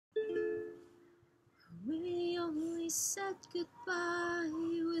said goodbye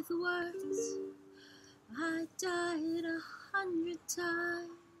with words. I died 100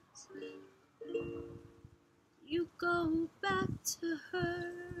 times. You go back to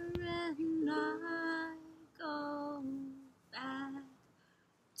her and I go back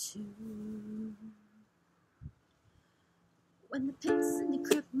to. When the pick's in the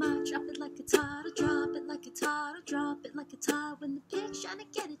crib, ma, drop it like a tar, drop it like a tar, drop it like a tar. When the pick's trying to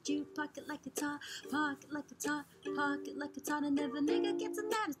get at you, park it like a tar, park it like a tar, park it like a tar. And if a nigga gets an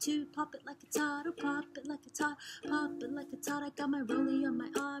attitude, pop it like a tar, pop it like a tar, pop it like a tar. I got my rollie on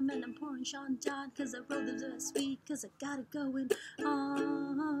my arm and I'm pouring Sean John, cause I roll the sweet, cause I got it going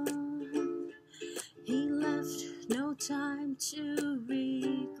on. He left no time to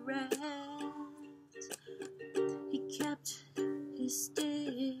regret. He kept his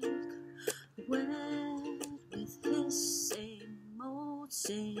stick wet with his same old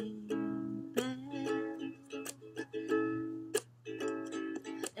same bed.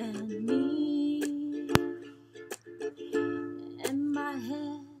 And me and my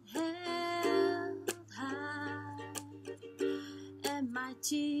head held high and my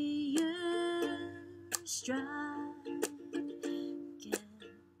tears dry. Get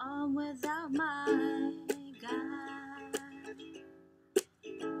on without my guy.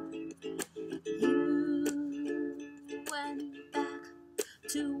 You went back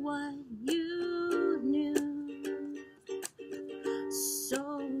to what you knew,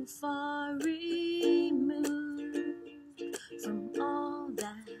 so far removed from all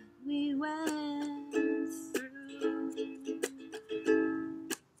that we went through.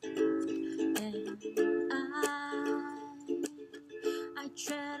 And I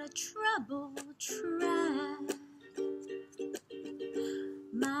tread a troubled track.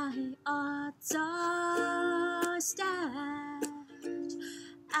 My odds are stacked.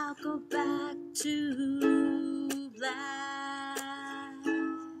 I'll go back to black.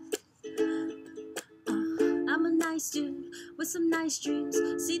 I'm a nice dude with some nice dreams.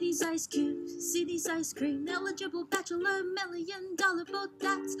 See these ice cubes, see these ice cream. Eligible bachelor, $1 million boat.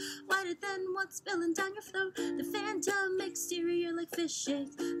 That's whiter than what's spilling down your throat. The phantom exterior like fish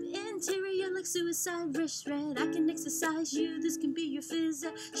eggs, the interior like suicide wrist red. I can exercise you, this can be your phys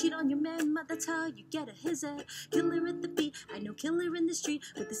ed. Cheat on your man, that's how you get a his ed. Killer at the beat, I know killer in the street,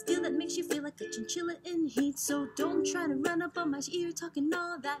 with the steel that makes you feel like a chinchilla in heat. So don't try to run up on my ear talking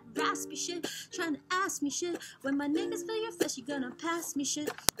all that raspy shit, trying to ask me shit. When my niggas feel your flesh, you gonna pass me shit.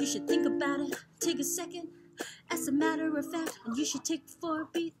 You should think about it, take a second. As a matter of fact, and you should take 4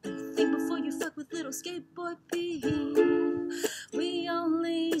 beat and think before you fuck with little skateboard P. We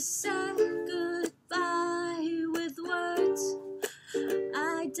only said goodbye with words.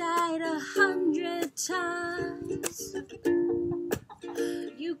 I died 100 times.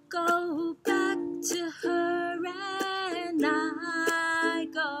 You go back to her and I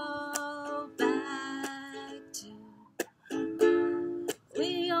go back to.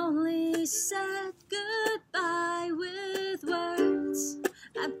 We only said goodbye with words.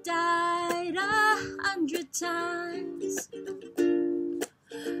 I've died 100 times.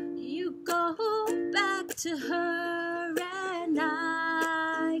 You go back to her and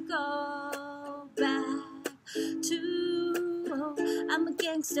I go back to. I'm a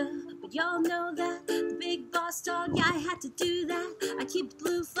gangster, but y'all know that. The big boss dog, yeah, I had to do that. I keep the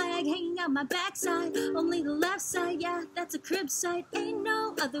blue flag hanging out my backside. Only the left side, yeah, that's a crib side. Ain't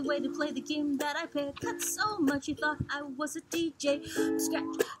no other way to play the game that I play. Cut so much you thought I was a DJ.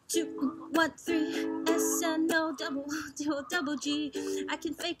 Scratch, 2, 1, 3, SNO, double G. I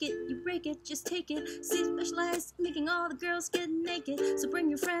can fake it, you break it, just take it. See, specialized making all the girls get naked. So bring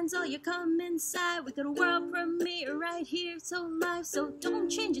your friends, all you come inside. We got a world premiere right here, so live. So don't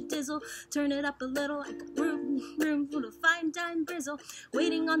change your dizzle, turn it up a little. I got room full of fine dine brizzle.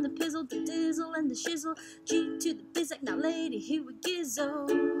 Waiting on the pizzle, the dizzle and the shizzle. G to the biz, like now lady, here we gizzo.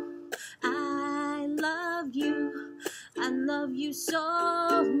 I love you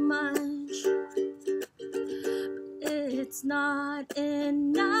so much. It's not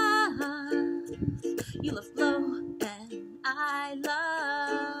enough. You love flow and I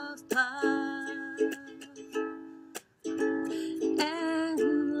love puff. And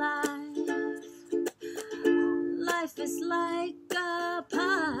life is like a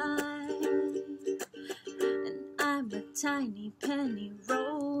pie, and I'm a tiny penny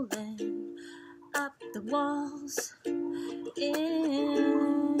rolling up the walls inside.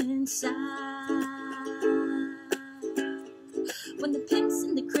 When the pimp's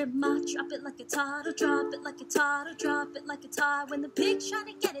in the crib, ma, drop it like a tot, drop it like a tot, drop it like a tot. When the pig's trying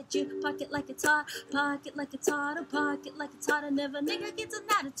to get at you, park it like a tot, park it like a tot, park it like a tot. And never nigga gets an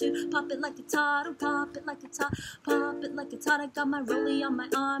attitude. Pop it like a tot, pop it like a tot, pop it like a tot. I got my rollie on my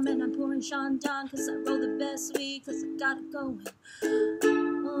arm and I'm pouring Sean down, cause I roll the best weed, cause I got it going.